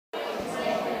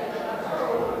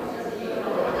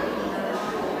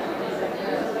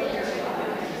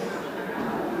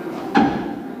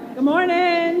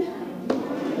morning.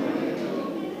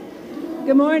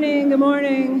 Good morning, good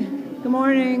morning, good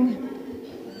morning.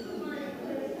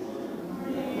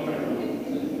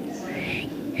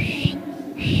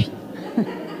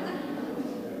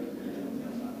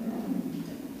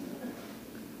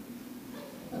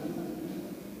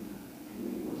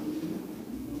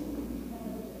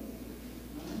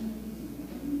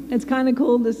 It's kind of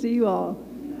cool to see you all.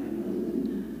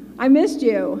 I missed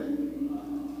you.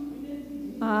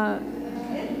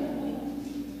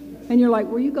 And you're like,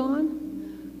 were you gone?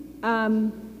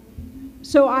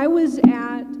 So I was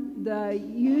at the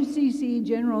UCC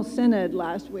General Synod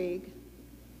last week,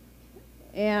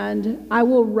 and I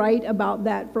will write about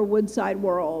that for Woodside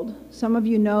World. Some of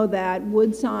you know that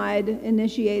Woodside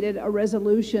initiated a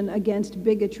resolution against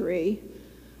bigotry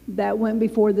that went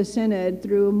before the Synod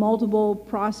through multiple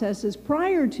processes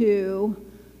prior to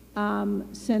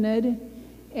Synod,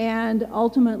 and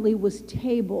ultimately was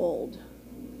tabled.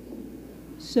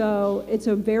 So it's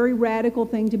a very radical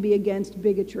thing to be against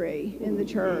bigotry in the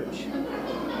church.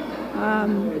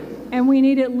 And we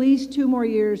need at least 2 more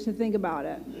years to think about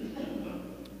it.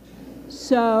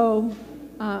 So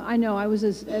I know I was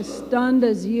as stunned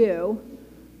as you.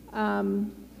 I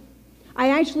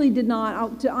actually did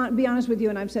not, to be honest with you,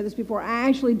 and I've said this before, I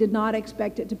actually did not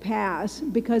expect it to pass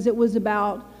because it was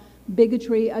about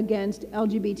bigotry against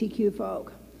LGBTQ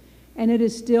folk. And it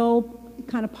is still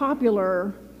kind of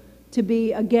popular to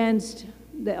be against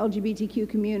the LGBTQ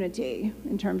community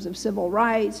in terms of civil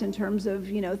rights, in terms of,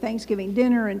 Thanksgiving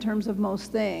dinner, in terms of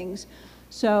most things.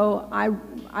 So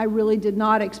I really did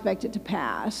not expect it to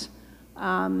pass.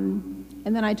 And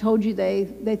then I told you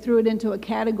they threw it into a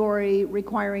category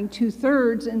requiring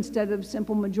 2/3 instead of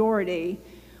simple majority,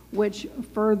 which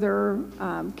further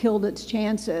killed its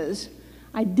chances.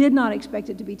 I did not expect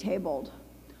it to be tabled.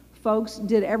 Folks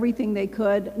did everything they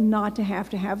could not to have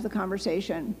the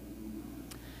conversation.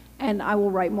 And I will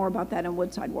write more about that in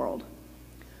Woodside World.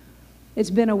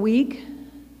 It's been a week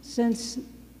since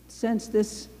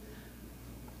this,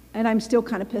 and I'm still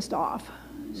kind of pissed off.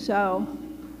 So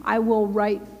I will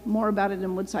write more about it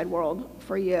in Woodside World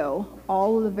for you,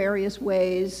 all of the various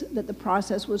ways that the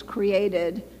process was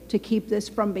created to keep this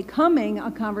from becoming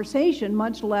a conversation,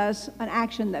 much less an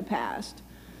action that passed.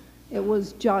 It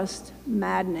was just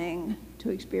maddening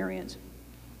to experience.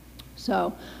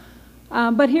 So,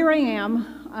 but here I am,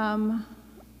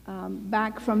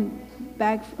 back.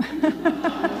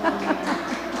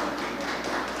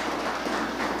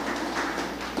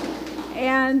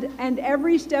 And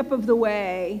every step of the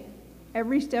way,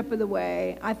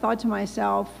 I thought to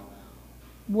myself,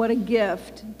 what a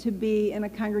gift to be in a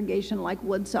congregation like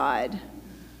Woodside,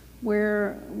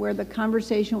 where the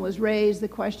conversation was raised, the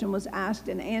question was asked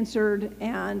and answered,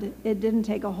 and it didn't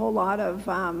take a whole lot of,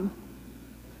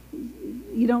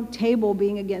 you don't table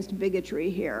being against bigotry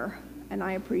here, and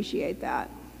I appreciate that.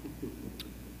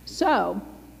 So,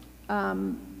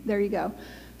 there you go.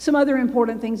 Some other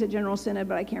important things at General Synod,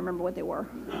 but I can't remember what they were.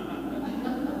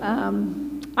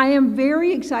 I am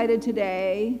very excited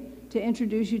today to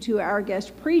introduce you to our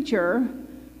guest preacher,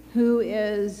 who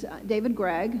is David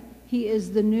Gregg. He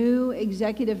is the new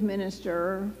executive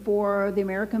minister for the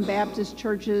American Baptist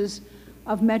Churches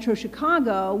of Metro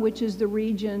Chicago, which is the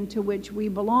region to which we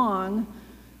belong,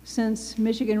 since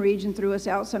Michigan region threw us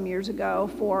out some years ago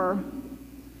for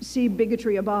see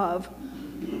bigotry above.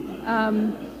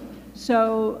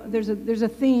 So there's a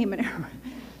theme in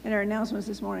our announcements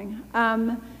this morning.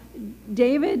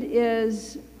 David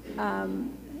is a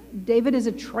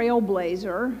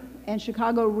trailblazer, and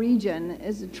Chicago region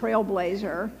is a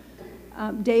trailblazer.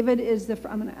 David is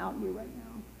I'm going to out you right now.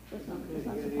 That's not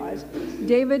a surprise.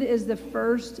 David is the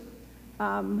first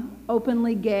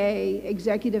openly gay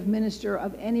executive minister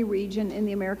of any region in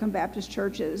the American Baptist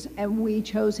churches, and we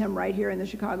chose him right here in the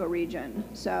Chicago region.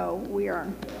 So we are.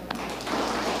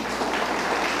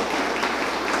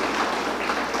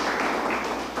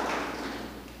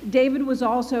 David was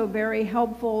also very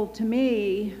helpful to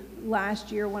me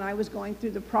last year when I was going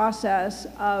through the process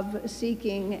of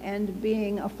seeking and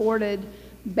being afforded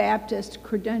Baptist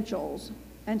credentials.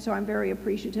 And so I'm very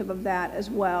appreciative of that as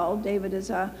well. David is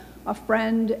a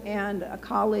friend and a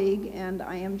colleague, and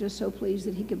I am just so pleased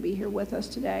that he could be here with us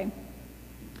today.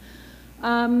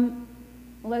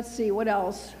 Let's see, what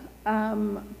else?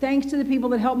 Thanks to the people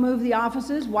that helped move the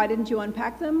offices. Why didn't you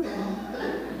unpack them?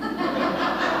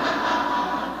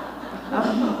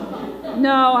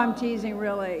 No, I'm teasing,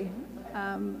 really.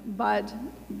 But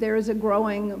there is a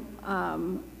growing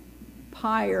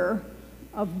pyre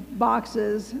of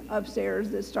boxes upstairs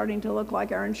that's starting to look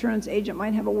like our insurance agent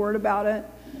might have a word about it.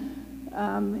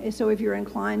 So if you're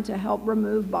inclined to help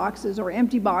remove boxes or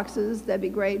empty boxes, that'd be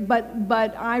great.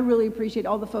 But I really appreciate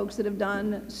all the folks that have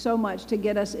done so much to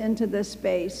get us into this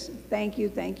space. Thank you,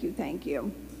 thank you, thank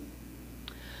you.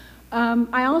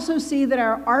 I also see that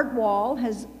our art wall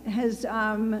has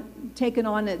taken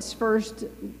on its first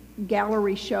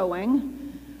gallery showing.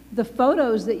 The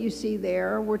photos that you see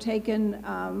there were taken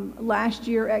last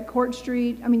year at Court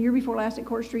Street, year before last at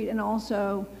Court Street, and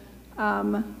also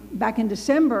back in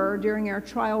December during our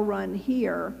trial run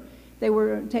here. They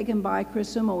were taken by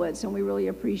Chris Sumowitz, and we really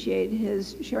appreciate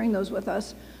his sharing those with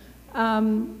us.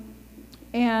 And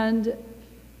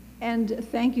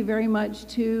thank you very much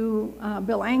to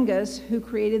Bill Angus, who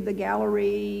created the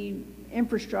gallery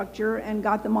infrastructure and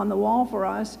got them on the wall for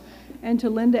us, and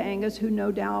to Linda Angus, who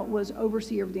no doubt was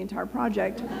overseer of the entire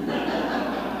project.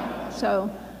 So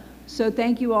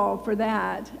thank you all for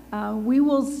that. We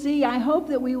will see, I hope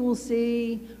that we will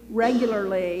see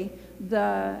regularly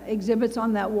the exhibits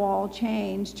on that wall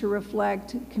change to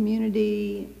reflect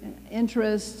community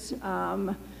interests,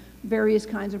 various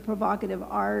kinds of provocative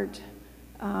art,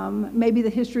 maybe the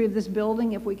history of this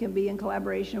building, if we can be in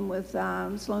collaboration with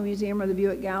Sloan Museum or the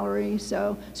Buick Gallery.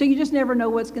 So you just never know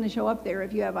what's going to show up there.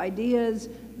 If you have ideas,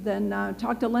 then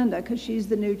talk to Linda, because she's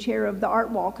the new chair of the Art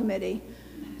Wall Committee.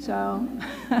 So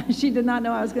she did not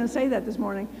know I was going to say that this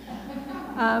morning.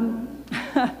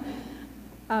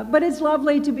 But it's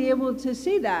lovely to be able to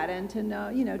see that and to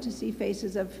know, to see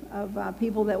faces of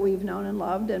people that we've known and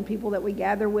loved, and people that we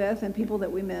gather with, and people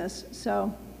that we miss.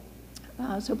 So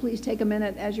please take a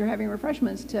minute as you're having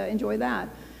refreshments to enjoy that.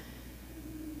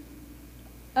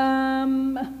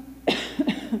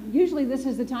 Usually this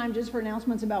is the time just for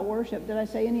announcements about worship. Did I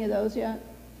say any of those yet?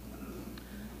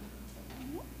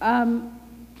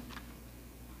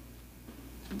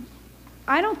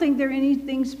 I don't think there are any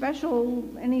things special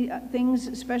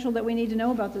that we need to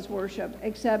know about this worship,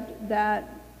 except that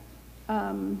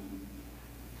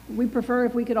we prefer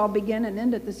if we could all begin and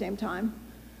end at the same time.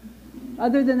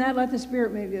 Other than that, let the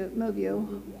Spirit move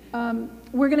you.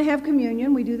 We're going to have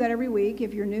communion. We do that every week.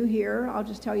 If you're new here, I'll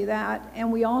just tell you that. And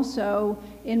we also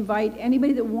invite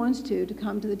anybody that wants to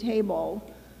come to the table.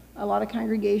 A lot of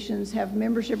congregations have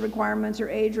membership requirements or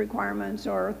age requirements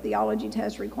or theology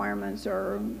test requirements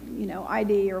or,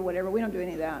 ID or whatever. We don't do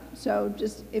any of that. So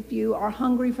just if you are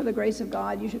hungry for the grace of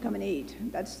God, you should come and eat.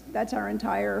 That's our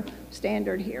entire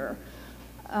standard here.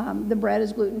 The bread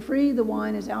is gluten-free, the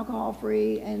wine is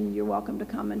alcohol-free, and you're welcome to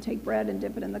come and take bread and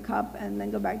dip it in the cup and then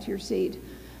go back to your seat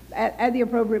at the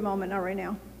appropriate moment, not right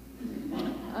now.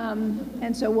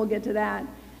 And so we'll get to that.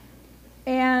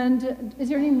 And is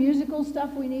there any musical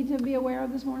stuff we need to be aware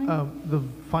of this morning? The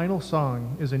final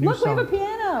song is a new song. Look, we have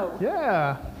a piano!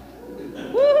 Yeah!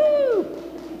 Woohoo!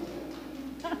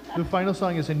 The final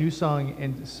song is a new song,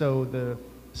 and so the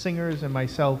singers and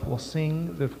myself will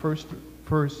sing the first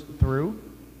verse through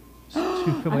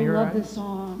to familiarize. I love this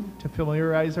song. To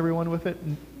familiarize everyone with it,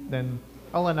 and then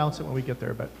I'll announce it when we get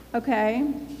there. But okay.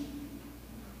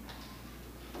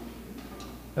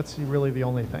 That's really the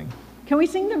only thing. Can we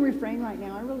sing the refrain right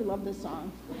now? I really love this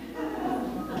song.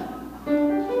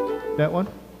 That one?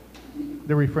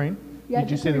 The refrain? Yeah,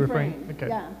 Did you say the refrain? Okay.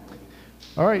 Yeah.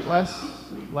 All right,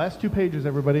 last two pages,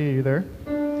 everybody. Are you there?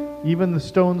 Even the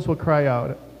stones will cry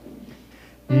out.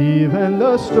 Even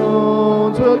the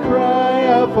stones will cry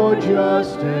out for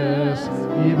justice.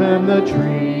 Even the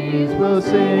trees will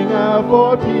sing out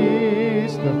for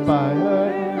peace. The fire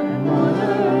and water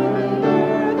and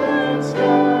earth and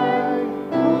sky,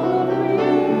 all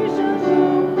creation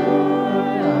will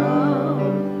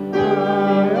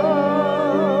cry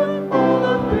out, all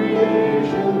of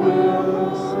creation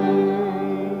will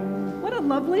sing. What a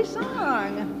lovely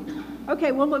song.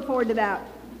 Okay, we'll look forward to that.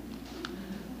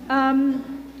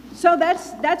 So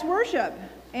that's worship,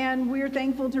 and we're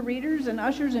thankful to readers and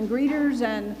ushers and greeters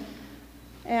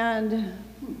and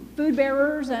food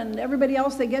bearers and everybody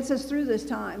else that gets us through this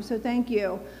time. So thank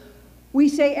you. We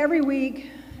say every week,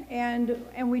 and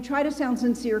we try to sound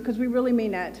sincere because we really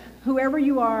mean it. Whoever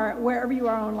you are, wherever you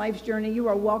are on life's journey, you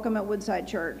are welcome at Woodside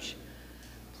Church.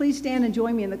 Please stand and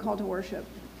join me in the call to worship.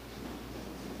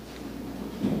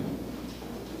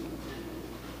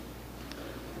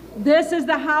 This is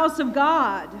the house of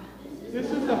God. This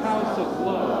is the house of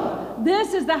love.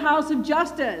 This is the house of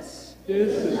justice.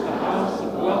 This is the house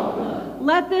of welcome.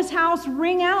 Let this house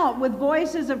ring out with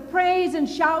voices of praise and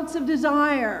shouts of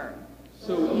desire.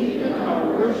 So even our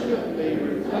worship may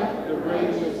reflect the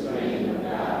gracious reign of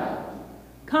God.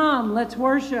 Come, let's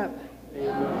worship.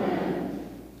 Amen.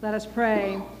 Let us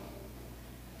pray.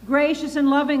 Gracious and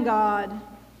loving God,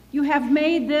 you have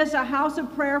made this a house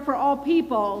of prayer for all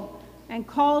people, and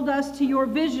called us to your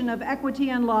vision of equity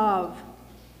and love.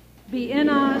 Be in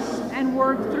us and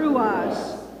work through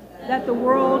us, that the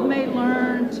world may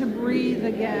learn to breathe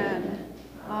again.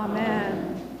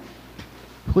 Amen.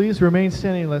 Please remain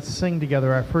standing. Let's sing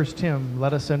together our first hymn,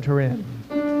 Let Us Enter In.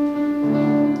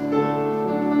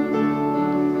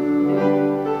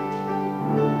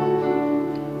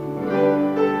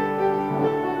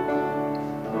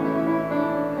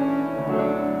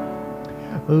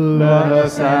 Let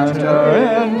us enter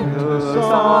into the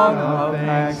song of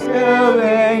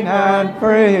thanksgiving and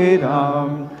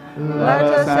freedom. Let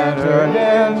us enter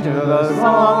into the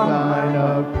song line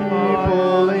of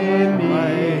people in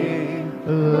need.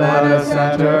 Let us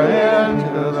enter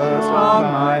into the song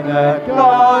line that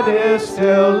God is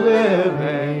still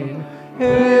living,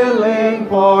 healing,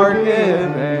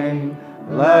 forgiving.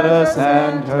 Let us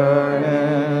enter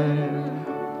in.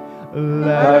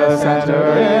 Let us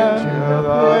enter into the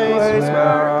place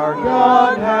where our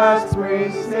God has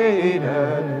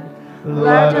preceded.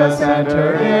 Let us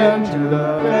enter into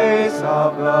the place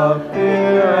of the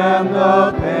fear and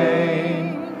the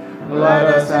pain. Let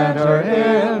us enter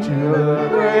into the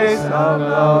grace of the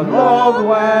love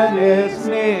when it's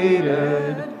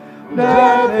needed.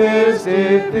 Death is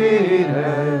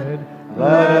defeated.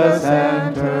 Let us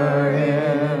enter in.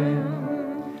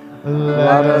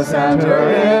 Let us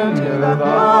enter into the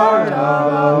heart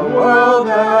of a world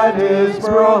that is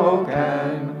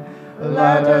broken.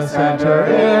 Let us enter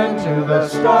into the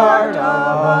start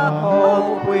of a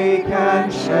hope we can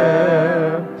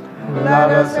share. Let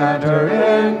us enter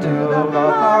into the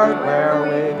heart where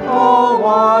we call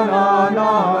one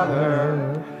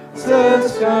another,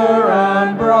 sister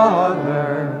and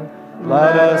brother.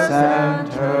 Let us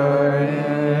enter in.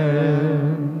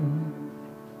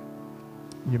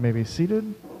 You may be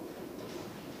seated.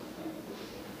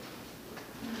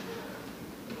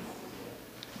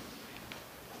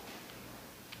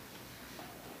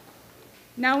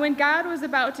 Now when God was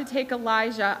about to take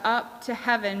Elijah up to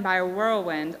heaven by a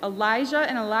whirlwind, Elijah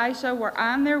and Elisha were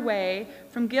on their way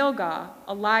from Gilgal.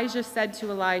 Elijah said to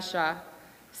Elisha,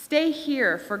 "Stay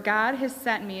here, for God has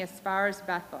sent me as far as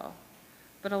Bethel."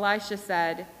 But Elisha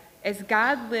said, "As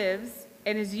God lives,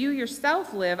 and as you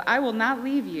yourself live, I will not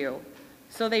leave you."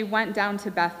 So they went down to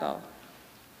Bethel.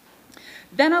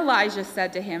 Then Elijah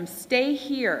said to him, "Stay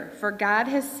here, for God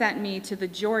has sent me to the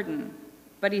Jordan."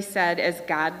 But he said, "As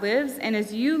God lives, and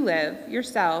as you live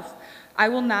yourself, I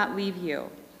will not leave you."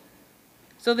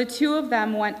 So the two of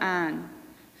them went on.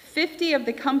 50 of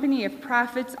the company of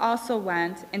prophets also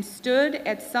went and stood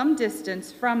at some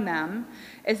distance from them,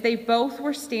 as they both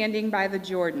were standing by the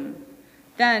Jordan.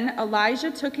 Then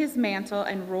Elijah took his mantle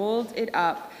and rolled it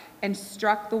up and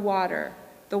struck the water.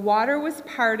 The water was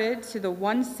parted to the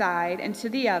one side and to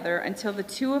the other until the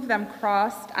two of them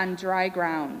crossed on dry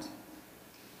ground.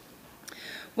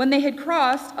 When they had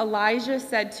crossed, Elijah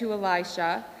said to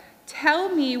Elisha, "Tell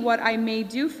me what I may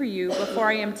do for you before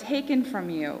I am taken from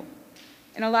you."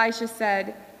 And Elisha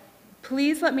said,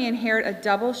 "Please let me inherit a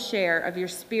double share of your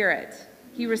spirit."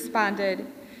 He responded,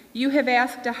 "You have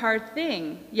asked a hard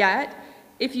thing, yet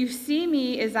if you see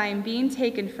me as I am being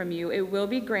taken from you, it will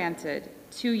be granted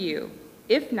to you.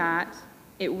 If not,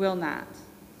 it will not."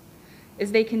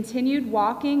 As they continued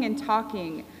walking and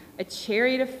talking, a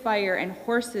chariot of fire and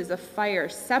horses of fire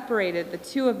separated the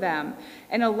two of them,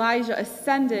 and Elijah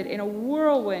ascended in a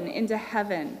whirlwind into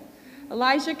heaven.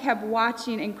 Elijah kept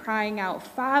watching and crying out,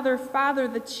 "Father, Father,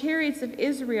 the chariots of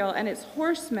Israel and its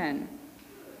horsemen."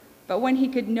 But when he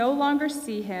could no longer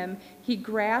see him, he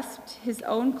grasped his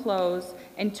own clothes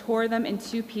and tore them in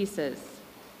two pieces.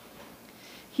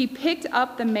 He picked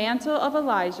up the mantle of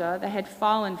Elijah that had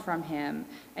fallen from him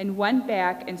and went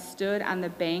back and stood on the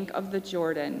bank of the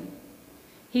Jordan.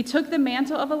 He took the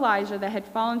mantle of Elijah that had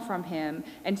fallen from him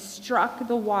and struck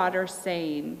the water,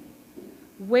 saying,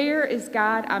 "Where is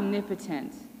God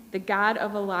omnipotent, the God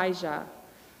of Elijah?"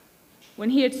 When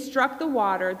he had struck the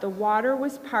water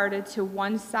was parted to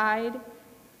one side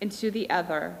and to the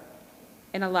other,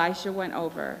 and Elisha went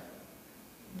over.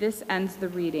 This ends the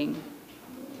reading.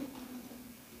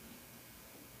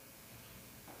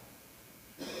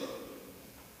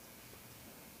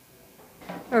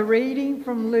 A reading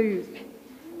from Luke.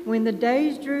 When the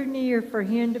days drew near for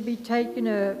him to be taken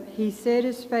up, he set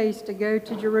his face to go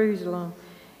to Jerusalem,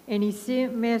 and he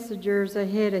sent messengers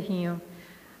ahead of him.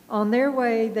 On their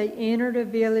way, they entered a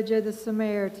village of the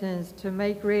Samaritans to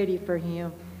make ready for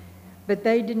him. But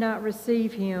they did not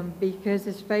receive him, because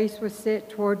his face was set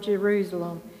toward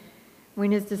Jerusalem.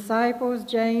 When his disciples,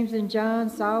 James and John,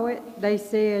 saw it, they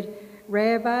said,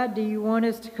 "Rabbi, do you want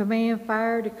us to command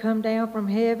fire to come down from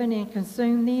heaven and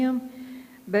consume them?"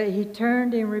 But he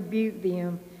turned and rebuked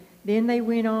them. Then they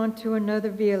went on to another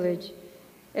village.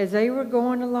 As they were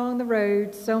going along the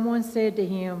road, someone said to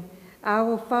him, "I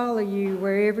will follow you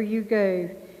wherever you go."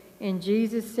 And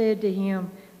Jesus said to him,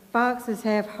 "Foxes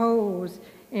have holes,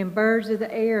 and birds of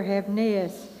the air have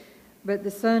nests, but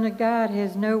the Son of God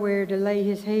has nowhere to lay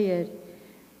his head."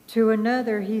 To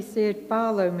another he said,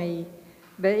 "Follow me."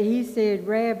 But he said,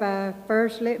 "Rabbi,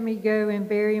 first let me go and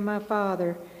bury my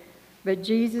father." But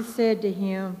Jesus said to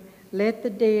him, "Let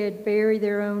the dead bury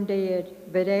their own dead,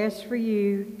 but as for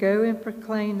you, go and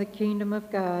proclaim the kingdom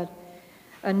of God."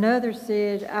 Another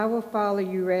said, "I will follow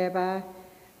you, Rabbi,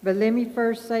 but let me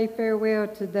first say farewell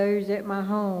to those at my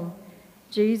home."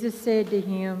 Jesus said to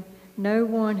him, "No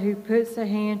one who puts a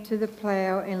hand to the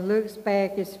plow and looks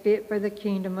back is fit for the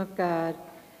kingdom of God."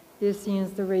 This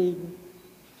ends the reading.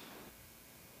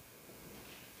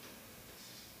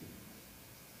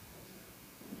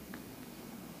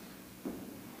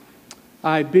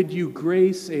 I bid you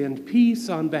grace and peace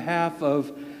on behalf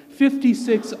of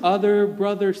 56 other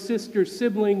brother, sister,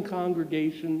 sibling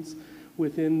congregations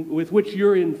with which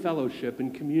you're in fellowship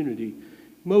and community,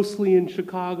 mostly in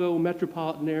Chicago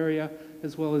metropolitan area,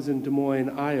 as well as in Des Moines,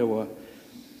 Iowa.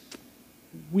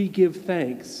 We give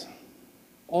thanks,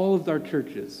 all of our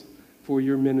churches, for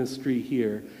your ministry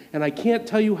here. And I can't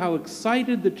tell you how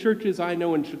excited the churches I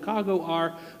know in Chicago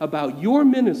are about your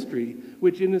ministry,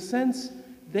 which in a sense,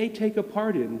 they take a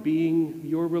part in being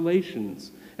your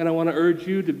relations. And I want to urge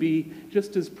you to be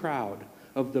just as proud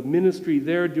of the ministry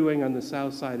they're doing on the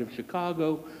south side of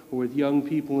Chicago, or with young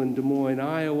people in Des Moines,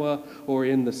 Iowa, or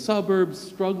in the suburbs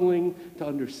struggling to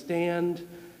understand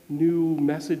new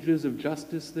messages of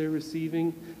justice they're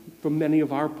receiving from many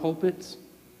of our pulpits.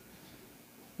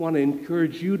 I want to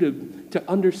encourage you to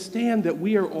understand that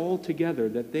we are all together,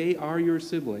 that they are your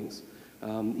siblings.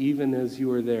 Even as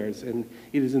you are theirs. And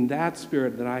it is in that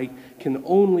spirit that I can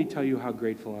only tell you how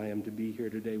grateful I am to be here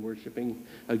today worshiping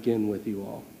again with you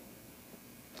all.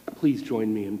 Please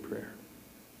join me in prayer.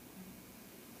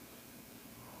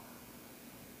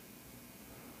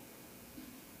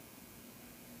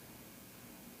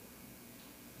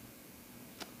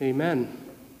 Amen.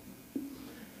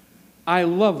 I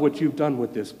love what you've done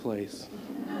with this place.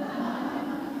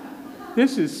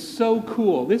 This is so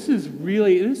cool. This is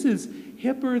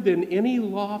hipper than any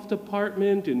loft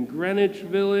apartment in Greenwich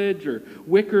Village or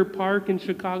Wicker Park in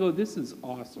Chicago. This is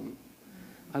awesome.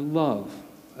 I love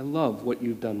what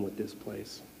you've done with this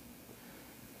place.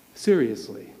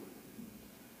 Seriously.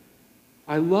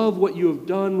 I love what you have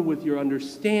done with your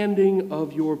understanding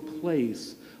of your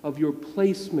place, of your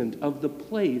placement, of the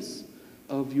place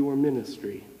of your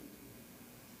ministry.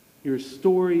 Your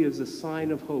story is a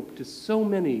sign of hope to so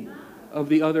many of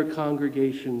the other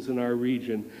congregations in our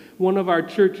region. One of our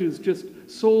churches just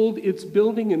sold its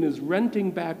building and is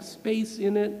renting back space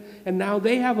in it, and now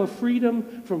they have a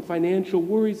freedom from financial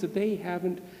worries that they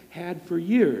haven't had for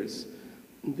years.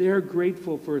 They're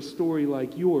grateful for a story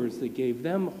like yours that gave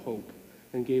them hope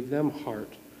and gave them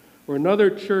heart. Or another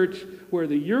church where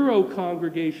the Euro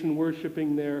congregation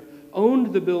worshiping there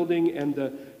owned the building and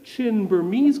the Chin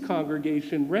Burmese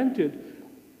congregation rented.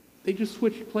 They just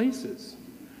switched places.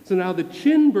 So now the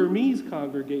Chin Burmese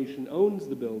congregation owns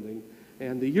the building,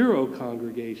 and the Euro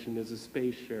congregation is a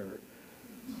space sharer.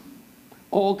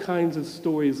 All kinds of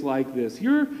stories like this.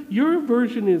 Your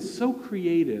version is so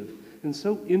creative and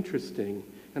so interesting,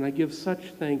 and I give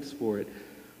such thanks for it.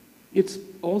 It's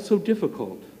also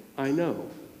difficult, I know.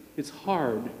 It's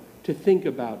hard to think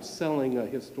about selling a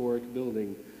historic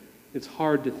building. It's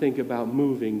hard to think about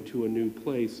moving to a new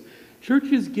place.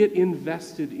 Churches get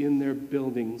invested in their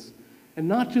buildings, and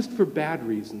not just for bad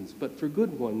reasons, but for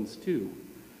good ones too.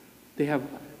 They have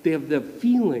the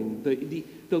feeling,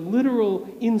 the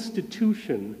literal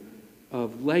institution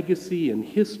of legacy and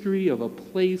history of a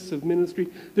place of ministry.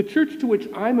 The church to which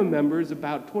I'm a member is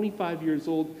about 25 years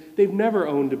old. They've never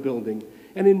owned a building.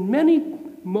 And in many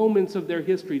moments of their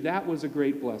history, that was a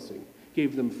great blessing.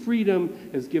 Gave them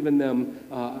freedom, has given them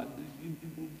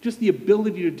just the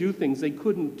ability to do things they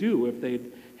couldn't do if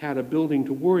they'd had a building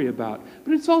to worry about.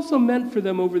 But it's also meant for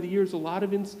them over the years a lot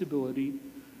of instability,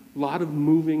 a lot of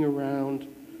moving around,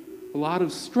 a lot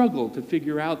of struggle to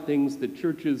figure out things that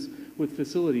churches with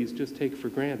facilities just take for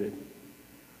granted.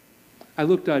 I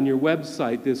looked on your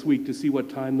website this week to see what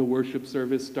time the worship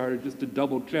service started, just to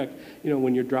double check. You know,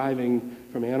 when you're driving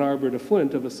from Ann Arbor to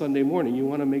Flint of a Sunday morning, you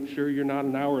want to make sure you're not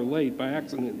an hour late by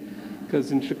accident,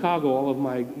 because in Chicago, all of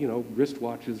my,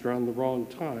 wristwatches are on the wrong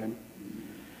time.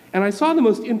 And I saw the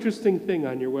most interesting thing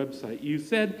on your website. You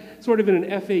said, sort of in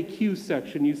an FAQ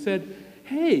section, you said,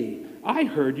 "Hey, I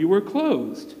heard you were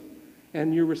closed."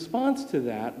 And your response to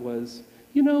that was,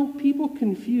 You know, people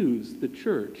confuse the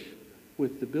church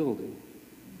with the building.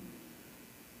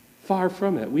 Far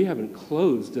from it. We haven't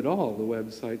closed at all, the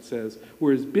website says.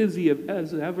 We're as busy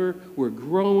as ever. We're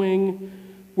growing.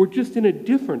 We're just in a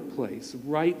different place,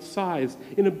 right size,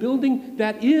 in a building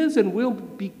that is and will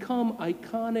become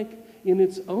iconic in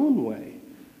its own way,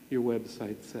 your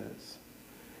website says.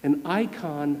 An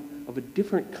icon of a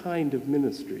different kind of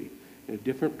ministry in a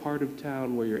different part of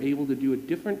town where you're able to do a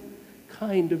different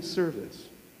kind of service.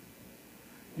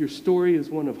 Your story is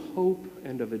one of hope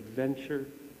and of adventure,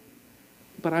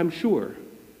 but I'm sure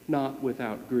not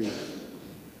without grief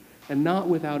and not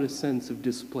without a sense of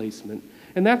displacement.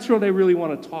 And that's what I really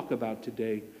want to talk about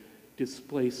today,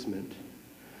 displacement.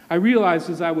 I realized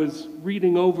as I was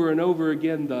reading over and over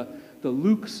again the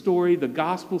Luke story, the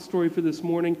gospel story for this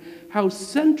morning, how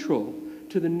central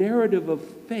to the narrative of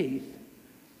faith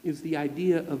is the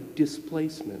idea of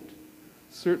displacement,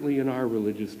 certainly in our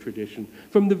religious tradition.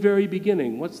 From the very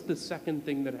beginning, what's the second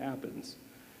thing that happens?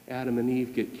 Adam and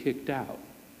Eve get kicked out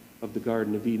of the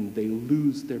Garden of Eden. They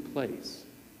lose their place.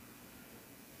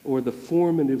 Or the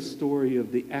formative story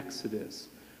of the Exodus,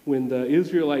 when the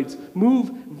Israelites move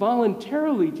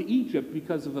voluntarily to Egypt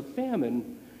because of a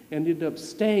famine and end up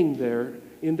staying there,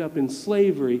 end up in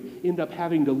slavery, end up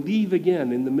having to leave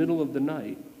again in the middle of the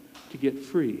night to get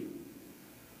free.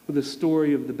 Or the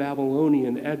story of the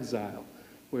Babylonian exile,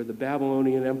 where the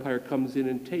Babylonian Empire comes in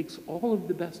and takes all of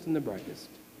the best and the brightest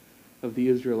of the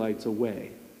Israelites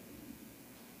away.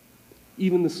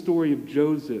 Even the story of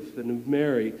Joseph and of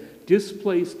Mary,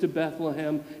 displaced to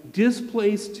Bethlehem,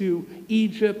 displaced to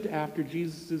Egypt after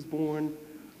Jesus is born.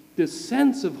 This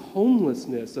sense of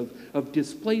homelessness, of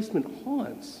displacement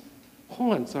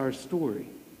haunts our story.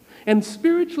 And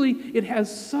spiritually, it has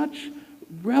such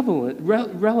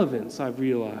relevance, I've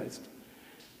realized,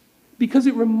 because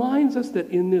it reminds us that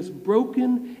in this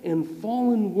broken and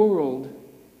fallen world,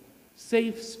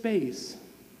 safe space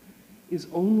is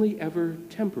only ever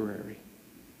temporary,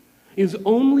 is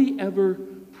only ever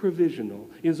provisional,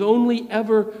 is only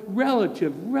ever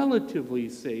relatively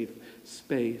safe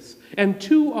space. And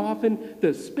too often,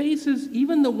 the spaces,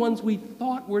 even the ones we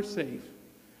thought were safe,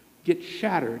 get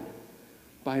shattered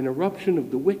by an eruption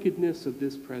of the wickedness of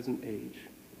this present age.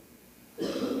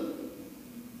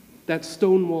 That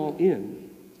Stonewall Inn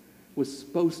was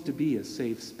supposed to be a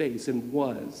safe space, and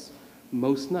was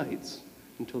most nights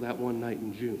until that one night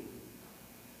in June.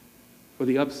 Or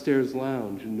the Upstairs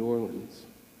Lounge in New Orleans,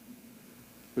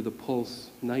 or the Pulse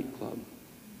nightclub.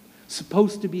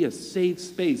 Supposed to be a safe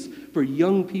space for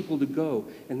young people to go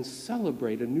and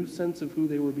celebrate a new sense of who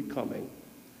they were becoming.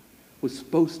 Was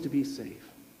supposed to be safe.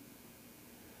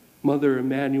 Mother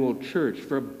Emanuel Church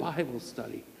for a Bible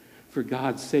study. For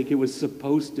God's sake, it was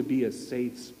supposed to be a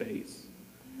safe space.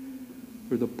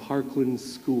 Or the Parkland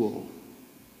School.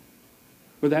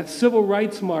 Or that Civil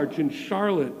Rights March in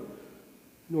Charlotte,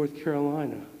 North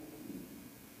Carolina.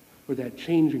 Or that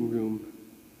changing room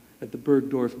at the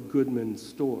Bergdorf Goodman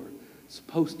store.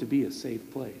 Supposed to be a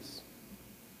safe place.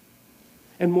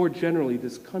 And more generally,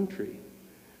 this country.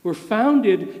 We're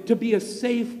founded to be a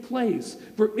safe place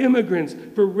for immigrants,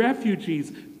 for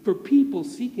refugees, for people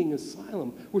seeking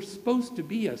asylum. We're supposed to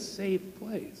be a safe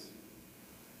place.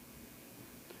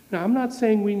 Now, I'm not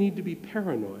saying we need to be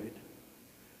paranoid.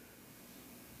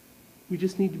 We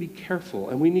just need to be careful,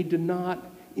 and we need to not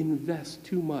invest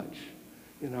too much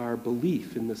in our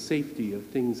belief in the safety of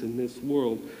things in this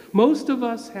world. Most of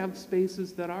us have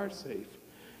spaces that are safe.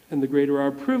 And the greater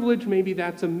our privilege, maybe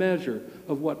that's a measure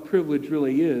of what privilege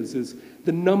really is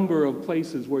the number of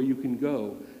places where you can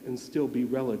go and still be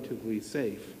relatively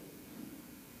safe.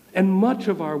 And much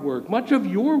of our work, much of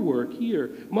your work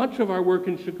here, much of our work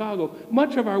in Chicago,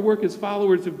 much of our work as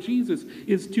followers of Jesus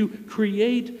is to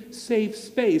create safe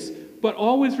space, but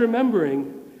always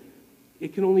remembering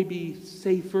it can only be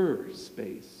safer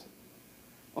space.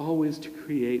 Always to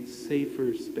create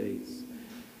safer space.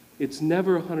 It's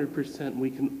never 100%.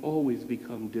 We can always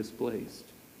become displaced.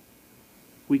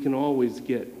 We can always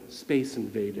get space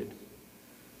invaded.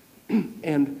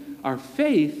 And our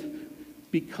faith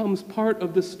becomes part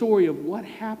of the story of what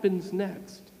happens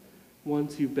next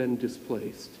once you've been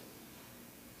displaced.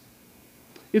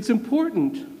 It's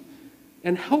important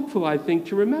and helpful, I think,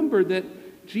 to remember that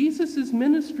Jesus'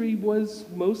 ministry was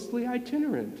mostly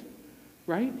itinerant,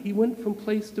 right? He went from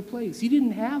place to place. He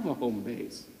didn't have a home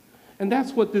base. And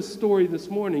that's what this story this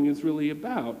morning is really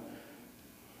about.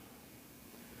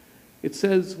 It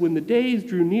says, when the days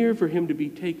drew near for him to be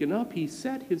taken up, he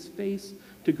set his face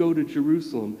to go to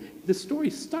Jerusalem. The story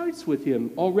starts with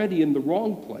him already in the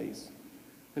wrong place,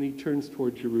 and he turns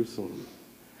toward Jerusalem.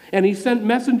 And he sent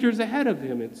messengers ahead of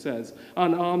him, it says.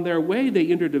 On their way, they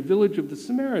entered a village of the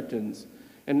Samaritans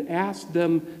and asked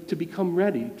them to become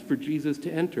ready for Jesus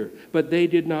to enter. But they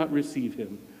did not receive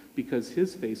him because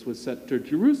his face was set to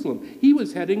Jerusalem. He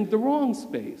was heading the wrong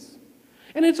space.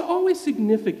 And it's always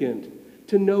significant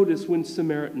to notice when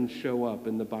Samaritans show up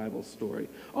in the Bible story.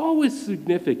 Always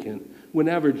significant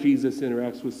whenever Jesus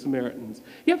interacts with Samaritans.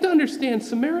 You have to understand,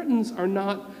 Samaritans are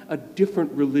not a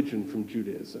different religion from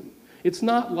Judaism. It's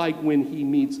not like when he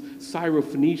meets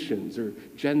Syrophoenicians or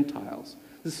Gentiles.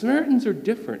 The Samaritans are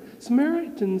different.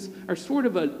 Samaritans are sort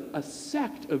of a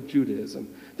sect of Judaism.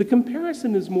 The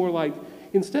comparison is more like,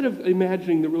 instead of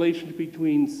imagining the relationship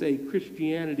between, say,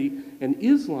 Christianity and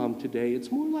Islam today,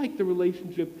 it's more like the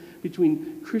relationship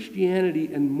between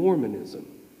Christianity and Mormonism.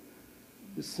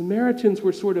 The Samaritans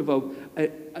were sort of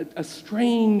a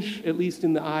strange, at least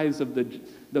in the eyes of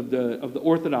the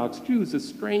Orthodox Jews, a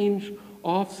strange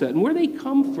offset. And where they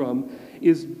come from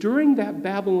is during that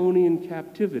Babylonian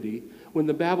captivity, when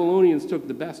the Babylonians took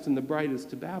the best and the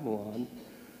brightest to Babylon,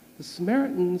 the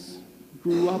Samaritans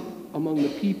grew up among the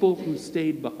people who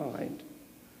stayed behind.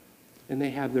 And they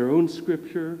have their own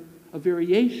scripture, a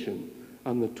variation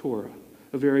on the Torah,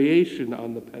 a variation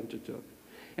on the Pentateuch.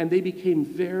 And they became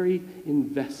very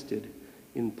invested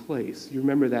in place. You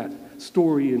remember that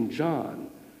story in John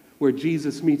where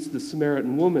Jesus meets the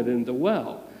Samaritan woman in the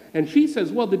well. And she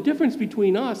says, well, the difference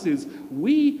between us is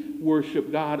we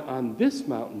worship God on this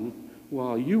mountain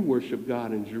while you worship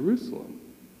God in Jerusalem.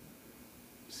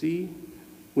 See?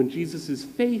 When Jesus'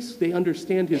 face, they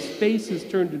understand his face is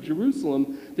turned to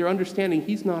Jerusalem, they're understanding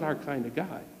he's not our kind of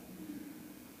guy.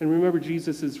 And remember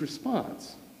Jesus'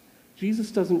 response.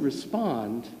 Jesus doesn't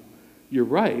respond, you're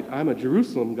right, I'm a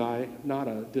Jerusalem guy,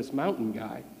 not this mountain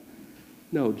guy.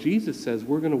 No, Jesus says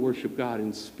we're going to worship God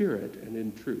in spirit and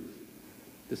in truth.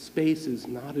 The space is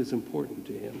not as important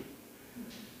to him.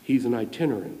 He's an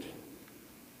itinerant.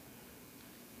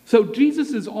 So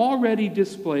Jesus is already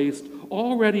displaced,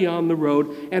 already on the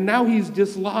road, and now he's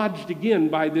dislodged again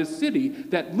by this city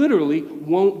that literally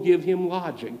won't give him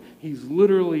lodging. He's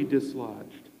literally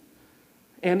dislodged.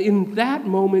 And in that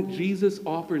moment, Jesus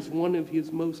offers one of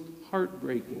his most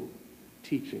heartbreaking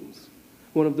teachings,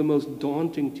 one of the most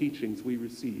daunting teachings we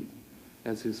receive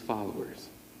as his followers.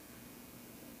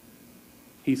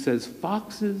 He says,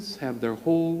 foxes have their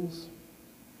holes,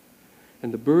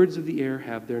 and the birds of the air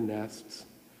have their nests,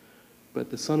 but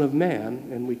the Son of Man,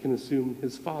 and we can assume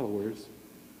his followers,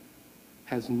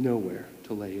 has nowhere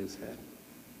to lay his head.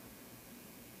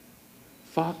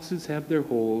 Foxes have their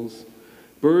holes,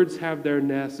 birds have their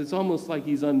nests. It's almost like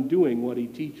he's undoing what he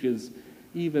teaches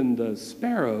even the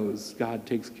sparrows God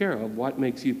takes care of. What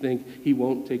makes you think he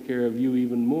won't take care of you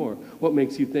even more? What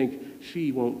makes you think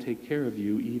she won't take care of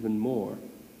you even more?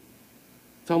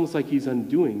 It's almost like he's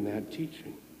undoing that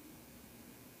teaching.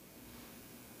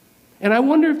 And I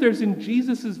wonder if there's in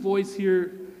Jesus' voice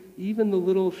here even the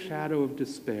little shadow of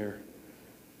despair.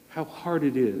 How hard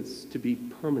it is to be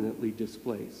permanently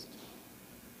displaced.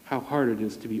 How hard it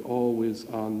is to be always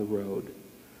on the road.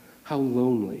 How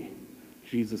lonely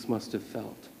Jesus must have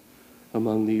felt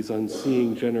among these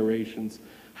unseeing generations.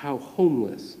 How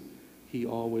homeless he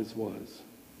always was.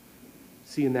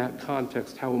 See, in that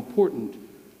context, how important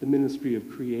the ministry of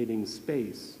creating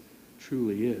space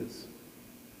truly is.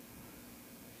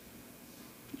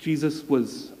 Jesus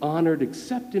was honored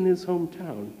except in his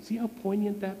hometown. See how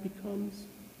poignant that becomes?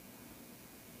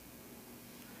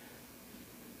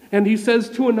 And he says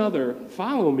to another,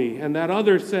 follow me. And that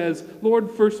other says, Lord,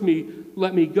 first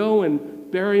let me go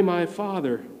and bury my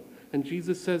father. And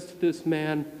Jesus says to this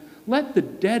man, let the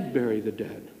dead bury the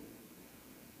dead.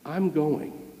 I'm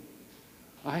going.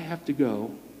 I have to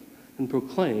go and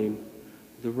proclaim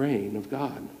the reign of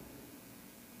God.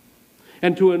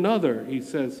 And to another, he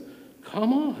says,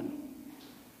 come on.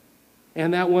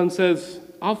 And that one says,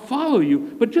 I'll follow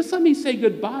you, but just let me say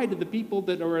goodbye to the people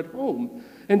that are at home.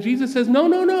 And Jesus says,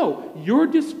 no, you're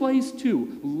displaced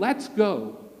too. Let's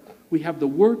go. We have the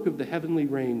work of the heavenly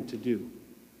reign to do.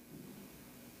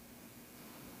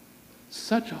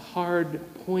 Such a hard,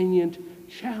 poignant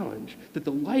challenge that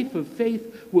the life of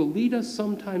faith will lead us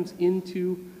sometimes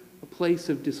into a place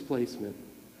of displacement,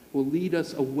 will lead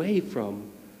us away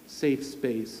from safe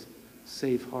space,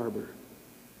 safe harbor.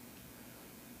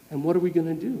 And what are we going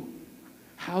to do?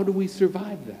 How do we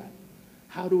survive that?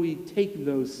 How do we take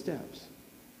those steps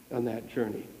on that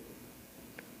journey?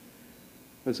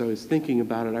 As I was thinking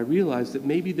about it, I realized that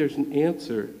maybe there's an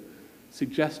answer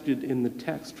suggested in the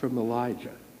text from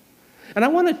Elijah. And I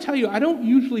want to tell you, I don't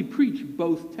usually preach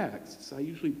both texts. I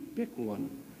usually pick one.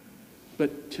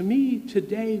 But to me,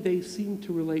 today, they seem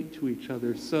to relate to each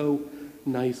other so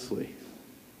nicely.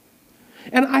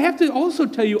 And I have to also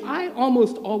tell you, I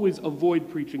almost always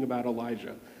avoid preaching about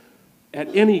Elijah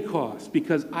at any cost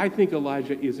because I think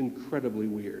Elijah is incredibly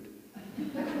weird.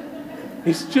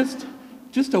 He's just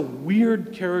a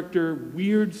weird character,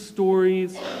 weird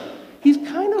stories. He's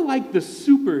kind of like the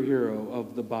superhero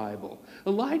of the Bible.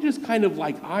 Elijah's kind of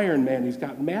like Iron Man. He's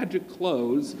got magic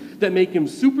clothes that make him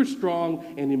super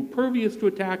strong and impervious to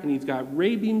attack, and he's got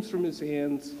ray beams from his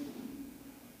hands.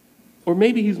 Or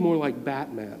maybe he's more like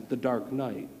Batman, the Dark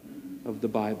Knight of the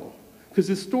Bible, because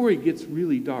his story gets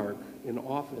really dark and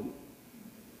often,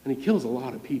 and he kills a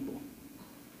lot of people.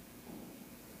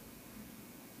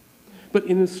 But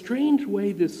in a strange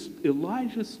way, this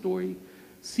Elijah story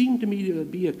seemed to me to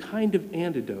be a kind of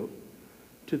antidote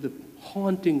to the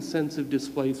haunting sense of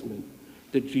displacement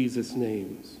that Jesus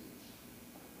names.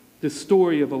 The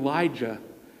story of Elijah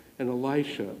and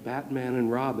Elisha, Batman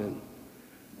and Robin,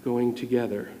 going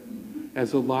together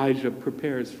as Elijah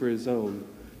prepares for his own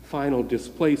final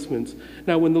displacements.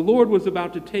 Now, when the Lord was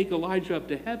about to take Elijah up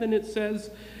to heaven, it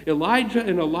says, Elijah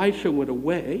and Elisha went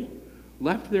away,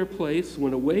 left their place,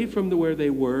 went away from where they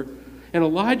were, and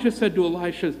Elijah said to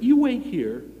Elisha, you wait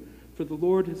here, for the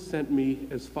Lord has sent me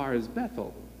as far as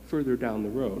Bethel, further down the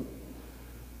road.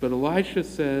 But Elisha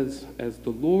says, as the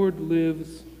Lord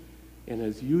lives, and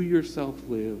as you yourself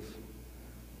live,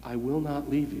 I will not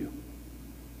leave you.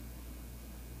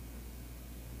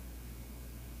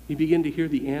 You begin to hear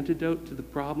the antidote to the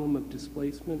problem of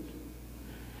displacement.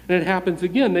 And it happens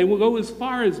again. They will go as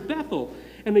far as Bethel.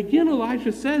 And again,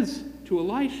 Elijah says to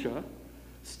Elisha,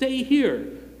 stay here,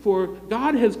 for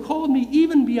God has called me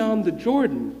even beyond the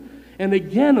Jordan. And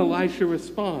again, Elisha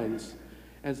responds,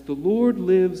 as the Lord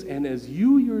lives and as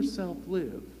you yourself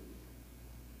live,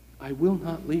 I will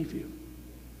not leave you.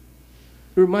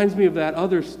 It reminds me of that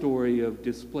other story of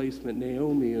displacement,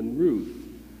 Naomi and Ruth.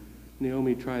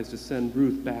 Naomi tries to send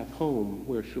Ruth back home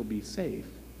where she'll be safe.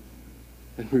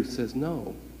 And Ruth says,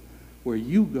 no, where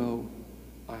you go,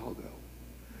 I'll go.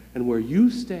 And where you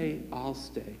stay, I'll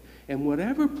stay. And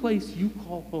whatever place you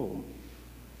call home,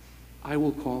 I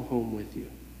will call home with you.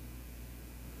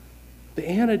 The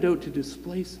antidote to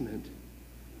displacement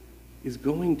is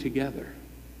going together.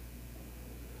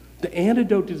 The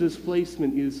antidote to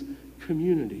displacement is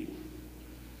community,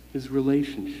 is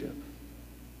relationship.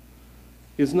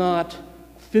 Is not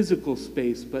physical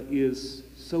space, but is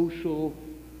social,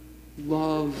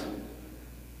 love,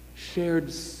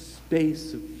 shared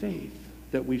space of faith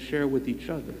that we share with each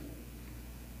other.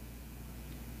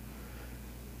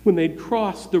 When they'd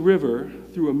crossed the river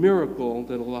through a miracle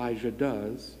that Elijah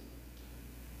does,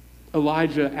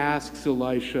 Elijah asks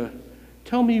Elisha,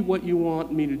 tell me what you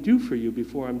want me to do for you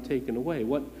before I'm taken away.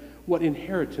 What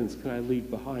inheritance can I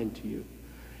leave behind to you?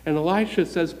 And Elisha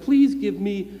says, please give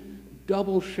me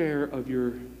double share of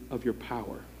your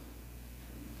power.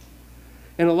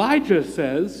 And Elijah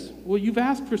says, well, you've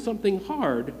asked for something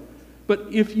hard, but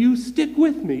if you stick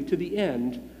with me to the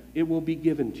end, it will be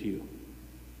given to you.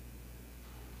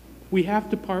 We have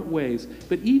to part ways,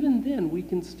 but even then we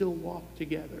can still walk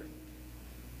together.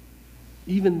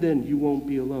 Even then you won't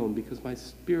be alone because my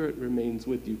Spirit remains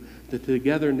with you. The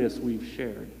togetherness we've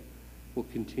shared will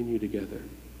continue together.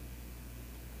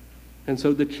 And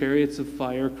so the chariots of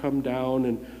fire come down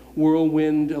and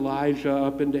whirlwind Elijah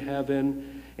up into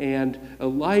heaven. And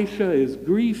Elisha is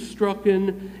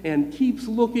grief-stricken and keeps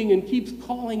looking and keeps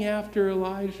calling after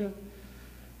Elijah.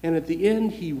 And at the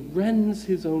end, he rends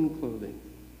his own clothing,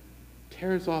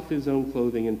 tears off his own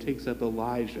clothing, and takes up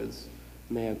Elijah's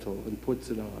mantle and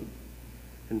puts it on,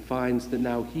 and finds that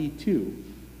now he too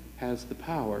has the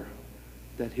power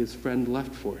that his friend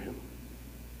left for him.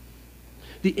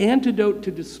 The antidote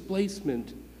to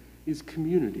displacement is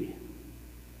community.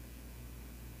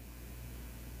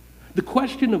 The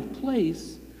question of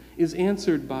place is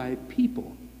answered by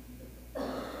people.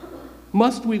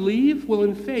 Must we leave? Well,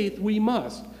 in faith, we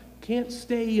must. Can't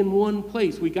stay in one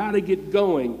place. We got to get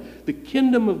going. The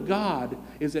kingdom of God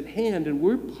is at hand, and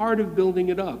we're part of building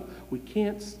it up. We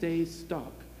can't stay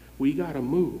stuck. We got to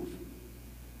move.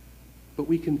 But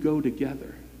we can go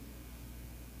together.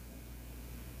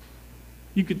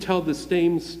 You could tell the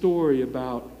same story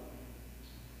about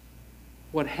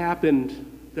what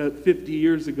happened 50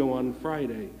 years ago on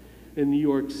Friday in New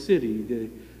York City.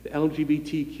 The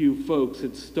LGBTQ folks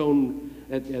at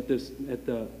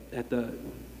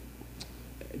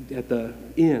the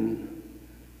inn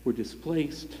were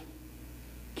displaced,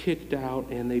 kicked out,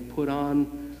 and they put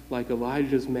on, like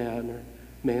Elijah's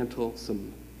mantle,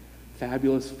 some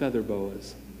fabulous feather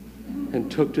boas and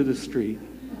took to the street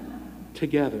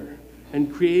together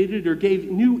and created or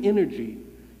gave new energy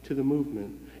to the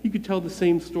movement. You could tell the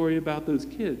same story about those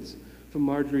kids from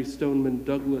Marjorie Stoneman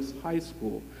Douglas High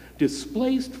School,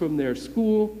 displaced from their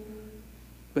school,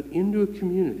 but into a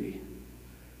community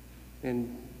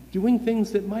and doing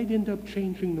things that might end up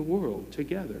changing the world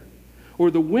together.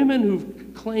 Or the women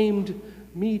who've claimed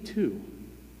Me Too,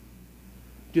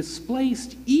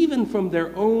 displaced even from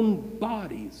their own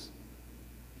bodies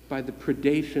by the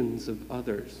predations of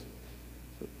others,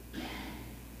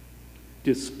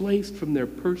 displaced from their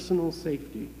personal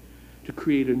safety to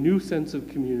create a new sense of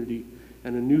community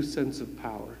and a new sense of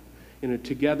power in a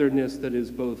togetherness that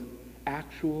is both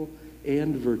actual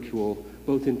and virtual,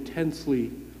 both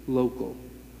intensely local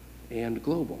and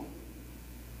global.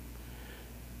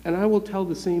 And I will tell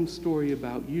the same story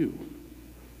about you,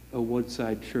 a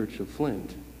Woodside Church of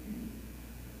Flint.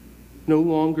 No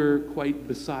longer quite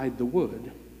beside the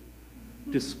wood,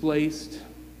 displaced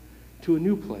to a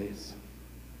new place,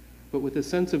 but with a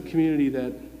sense of community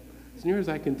that, as near as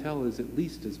I can tell, is at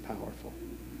least as powerful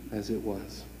as it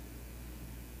was.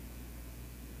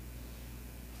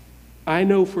 I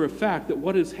know for a fact that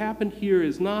what has happened here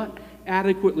is not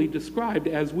adequately described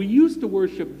as we used to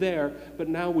worship there, but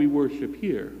now we worship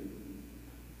here.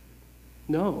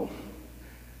 No.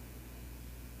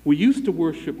 We used to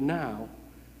worship now,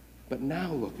 but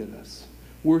now look at us,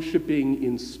 worshiping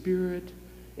in spirit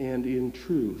and in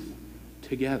truth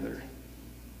together.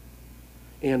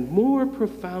 And more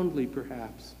profoundly,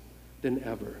 perhaps, than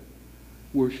ever,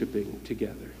 worshiping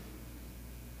together.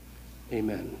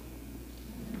 Amen.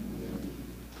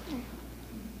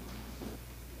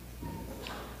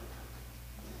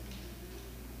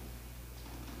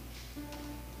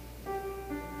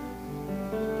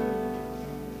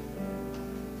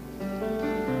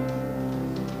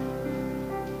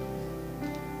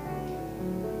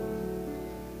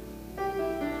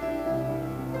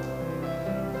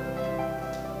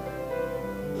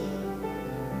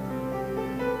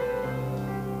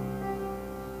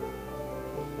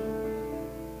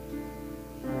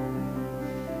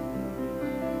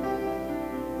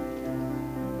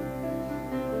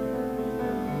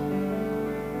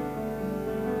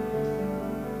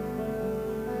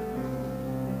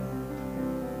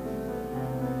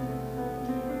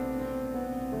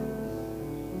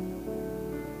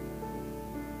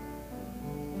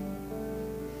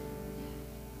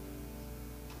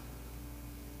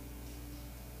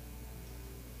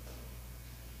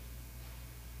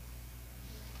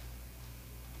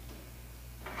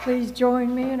 Please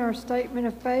join me in our statement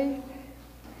of faith.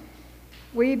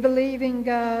 We believe in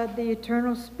God, the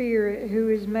eternal Spirit, who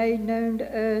is made known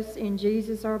to us in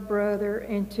Jesus our brother,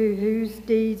 and to whose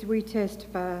deeds we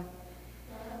testify.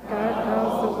 God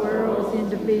calls the worlds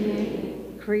into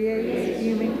being, creates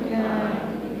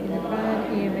humankind in the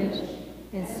divine image,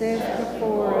 and sets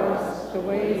before us the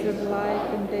ways of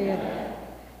life and death.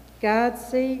 God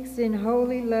seeks in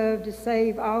holy love to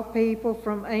save all people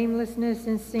from aimlessness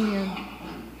and sin.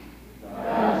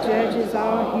 God judges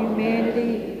all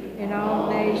humanity and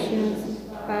all nations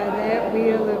by that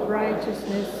will of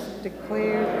righteousness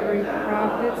declared through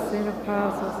prophets and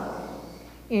apostles.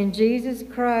 In Jesus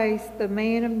Christ, the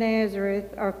man of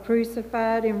Nazareth, our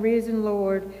crucified and risen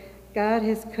Lord, God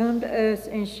has come to us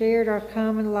and shared our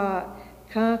common lot,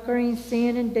 conquering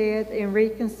sin and death and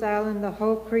reconciling the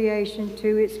whole creation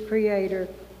to its Creator.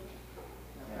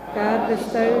 God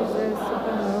bestows us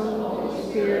the Holy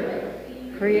Spirit,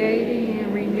 creating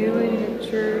and renewing the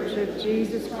church of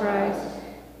Jesus Christ,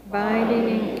 binding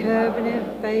in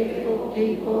covenant faithful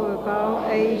people of all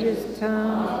ages,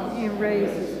 tongues, and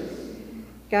races.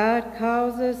 God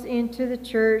calls us into the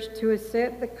church to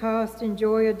accept the cost and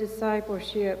joy of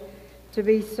discipleship, to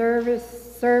be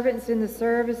servants in the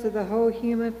service of the whole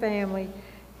human family,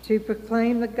 to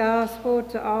proclaim the gospel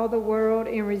to all the world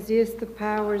and resist the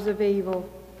powers of evil.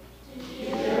 In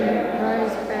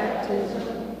Christ's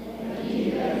baptism,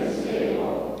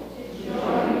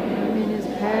 in his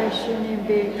passion and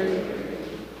victory.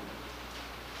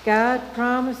 God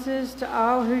promises to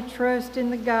all who trust in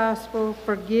the gospel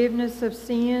forgiveness of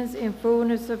sins and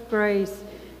fullness of grace,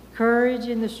 courage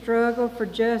in the struggle for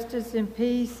justice and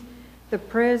peace, the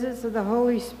presence of the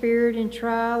Holy Spirit in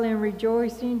trial and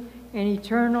rejoicing, and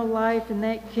eternal life in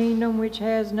that kingdom which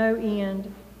has no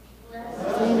end.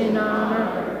 Sin and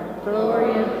honor,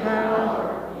 glory and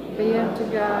power be unto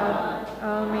God.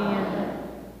 Amen.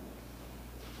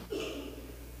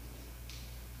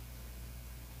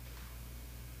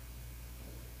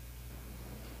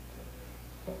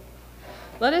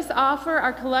 Let us offer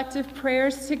our collective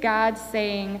prayers to God,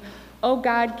 saying, O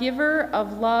God, giver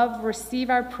of love,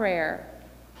 receive our prayer.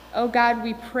 O God,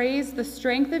 we praise the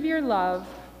strength of your love,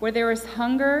 Where there is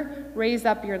hunger, raise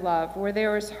up your love. Where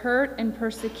there is hurt and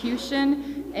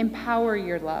persecution, empower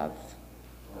your love.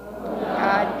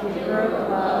 God, giver of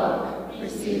love,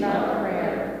 receive our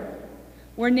prayer.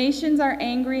 Where nations are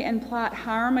angry and plot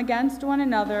harm against one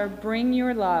another, bring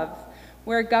your love.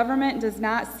 Where a government does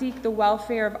not seek the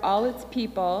welfare of all its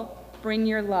people, bring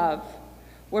your love.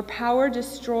 Where power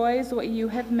destroys what you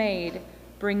have made,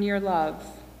 bring your love.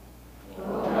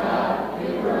 God,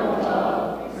 giver of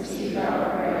love, receive our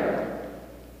prayer.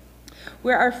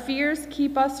 Where our fears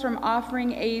keep us from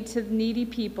offering aid to needy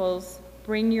peoples,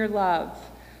 bring your love.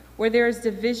 Where there is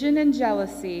division and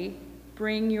jealousy,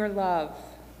 bring your love.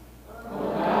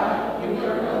 God,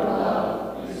 giver of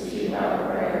love, receive our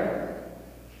prayer.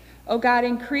 O God,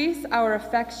 increase our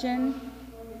affection,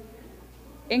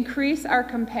 increase our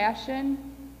compassion,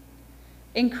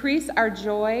 increase our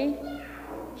joy,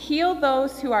 heal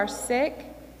those who are sick,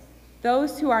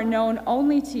 those who are known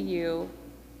only to you,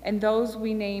 and those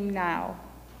we name now.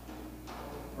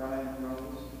 Brian Rose.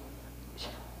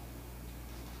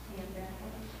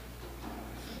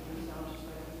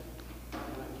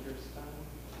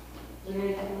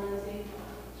 Jerry Lindsay,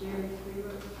 Jerry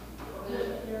Freeman,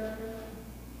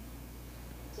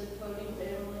 the Cody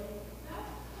family,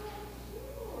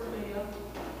 Orneo,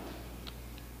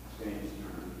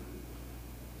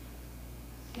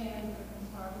 Stan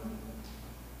Harden,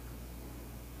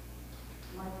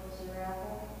 Michael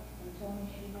Zarafa, and Tony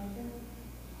Shoemaker.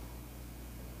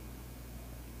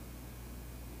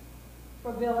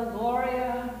 For Bill and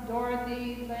Gloria,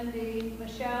 Dorothy, Lindy,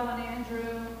 Michelle and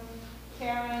Andrew,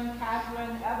 Karen,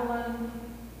 Catherine, Evelyn,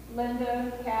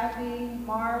 Linda, Kathy,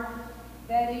 Mark,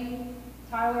 Betty,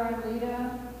 Tyler and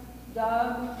Lita,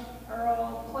 Doug,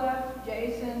 Earl, Cliff,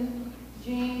 Jason,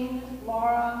 Jean,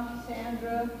 Laura,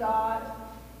 Sandra,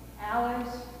 Dot,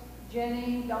 Alex,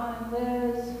 Jenny, Don and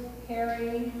Liz,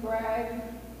 Carrie, Greg,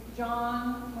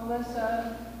 John,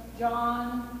 Melissa,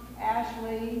 John,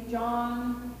 Ashley,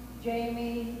 John,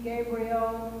 Jamie,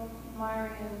 Gabriel,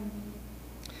 Marion.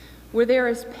 Where there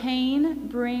is pain,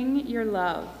 bring your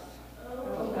love.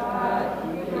 O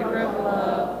God, giver of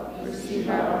love, receive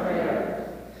our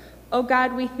prayer. O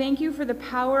God, we thank you for the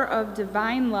power of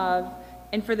divine love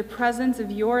and for the presence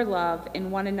of your love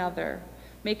in one another.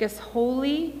 Make us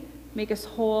holy, make us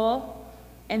whole,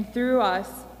 and through us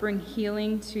bring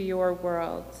healing to your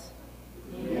world.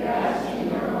 We ask in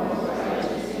your most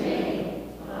righteous name.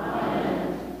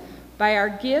 Amen. By our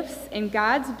gifts and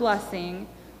God's blessing,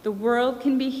 the world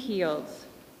can be healed.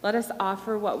 Let us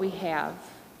offer what we have.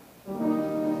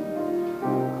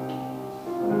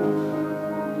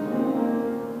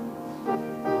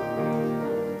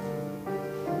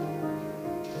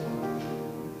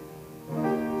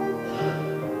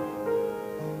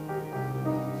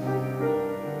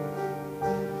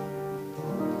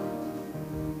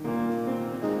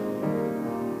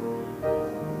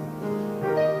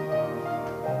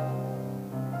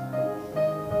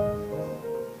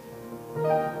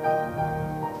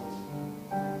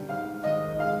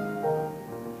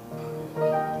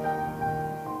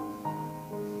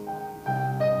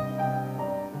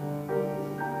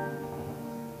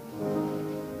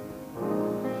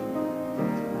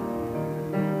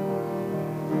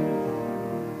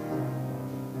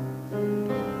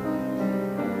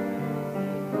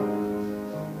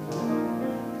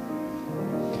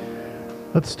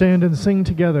 Let's stand and sing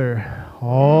together.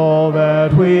 All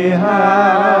that we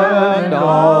have and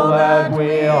all that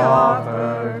we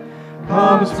offer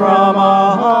comes from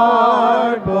a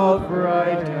heart both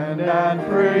frightened and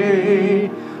free.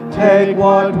 Take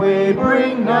what we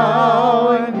bring now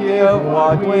and give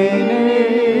what we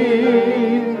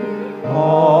need.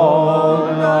 All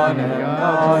done in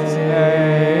God's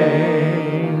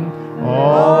name.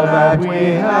 All that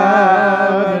we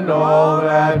have and all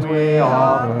that we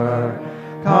offer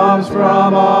comes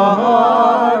from a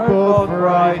heart both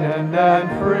frightened and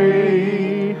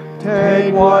free.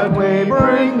 Take what we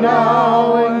bring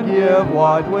now and give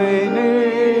what we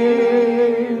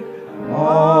need.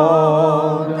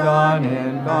 All done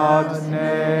in God's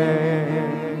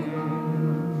name.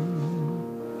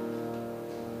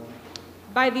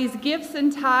 By these gifts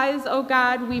and tithes, O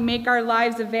God, we make our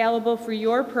lives available for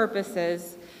your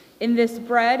purposes. In this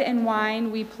bread and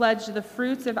wine, we pledge the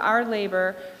fruits of our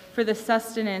labor for the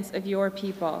sustenance of your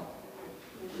people.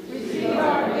 Receive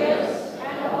our gifts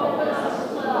and open us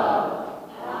with love.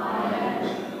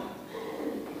 Amen.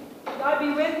 God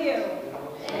be with you.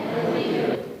 And with you.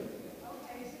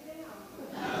 Okay, sit down.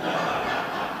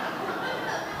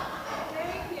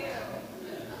 Thank you.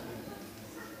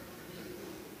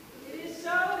 It is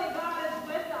so that God is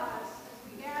with us as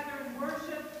we gather in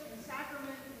worship, in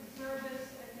sacrament, in service,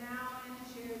 and now in the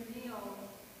shared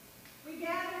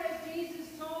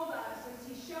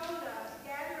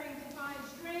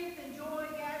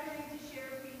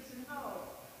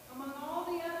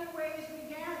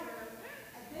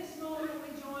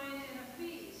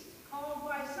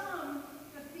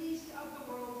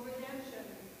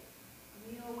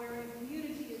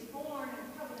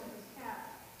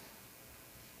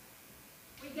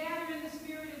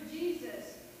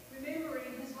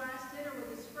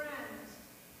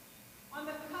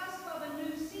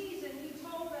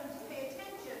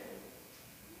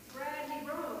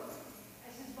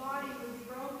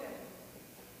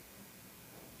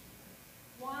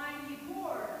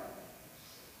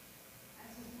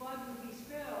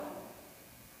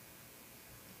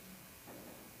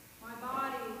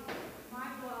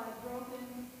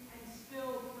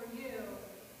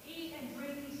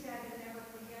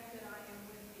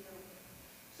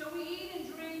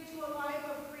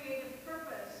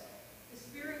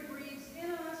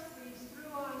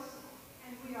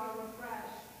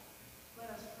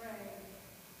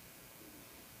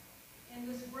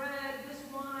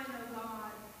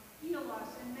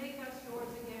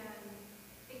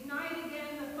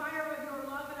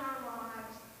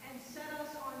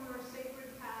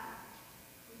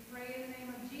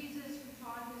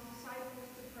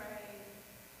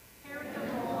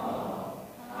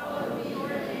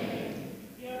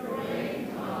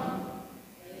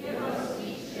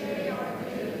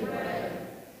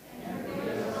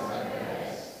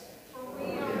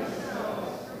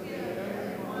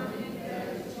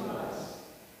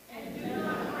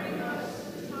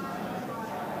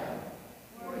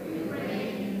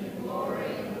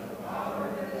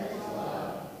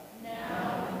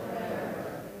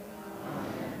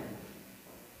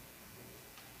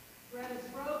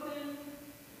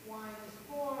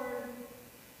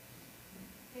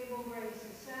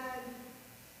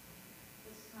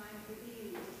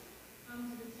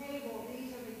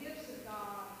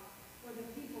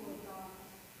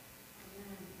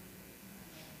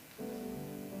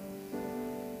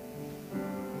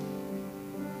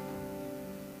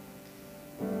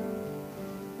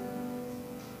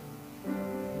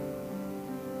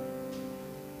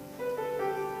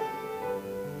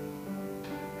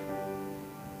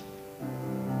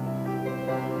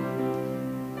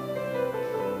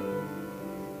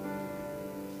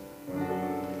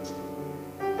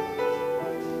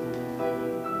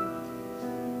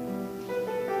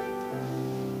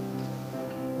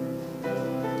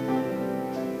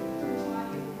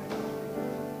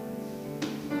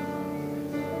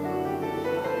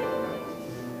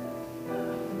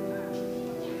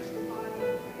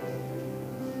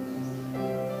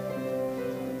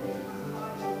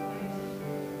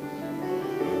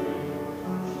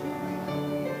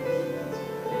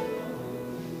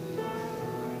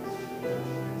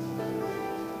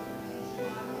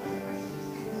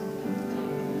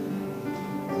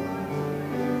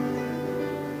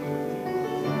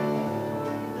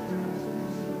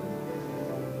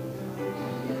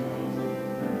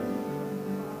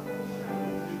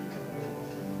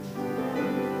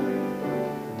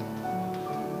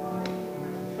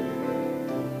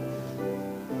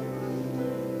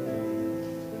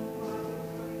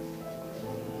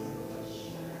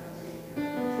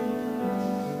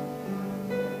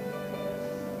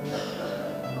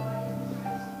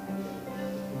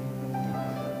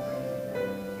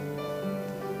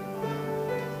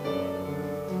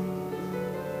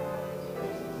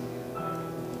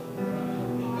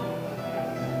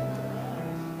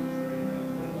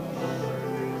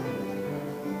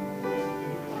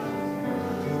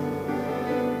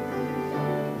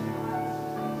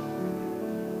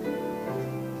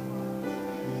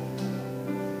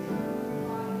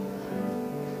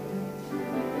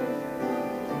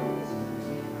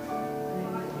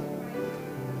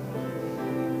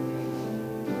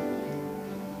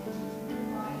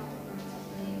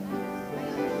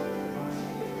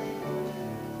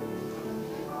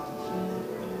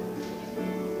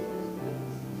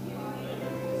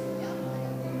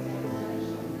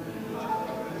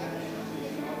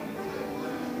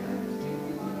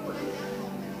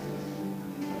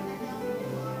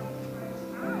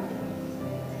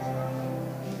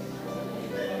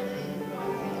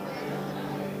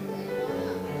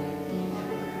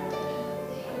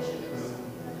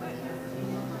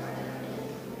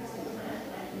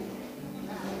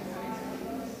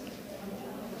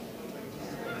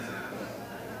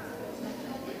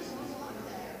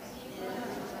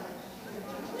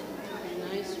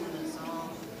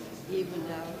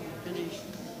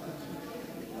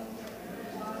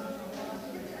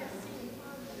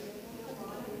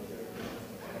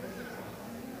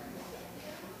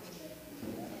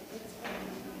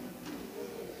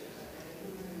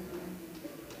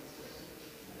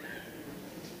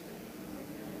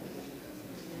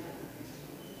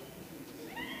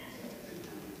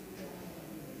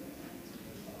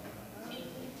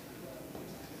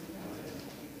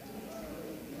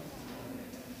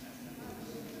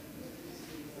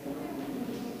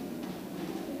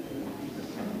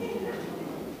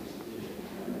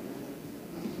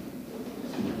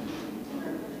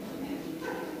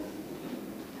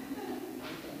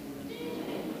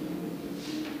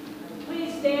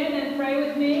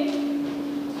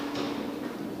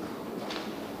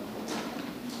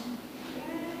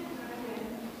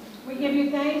give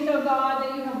you thanks, O God,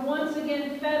 that you have once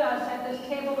again fed us at this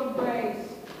table of grace.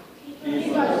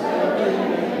 Keep us ever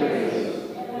in grace.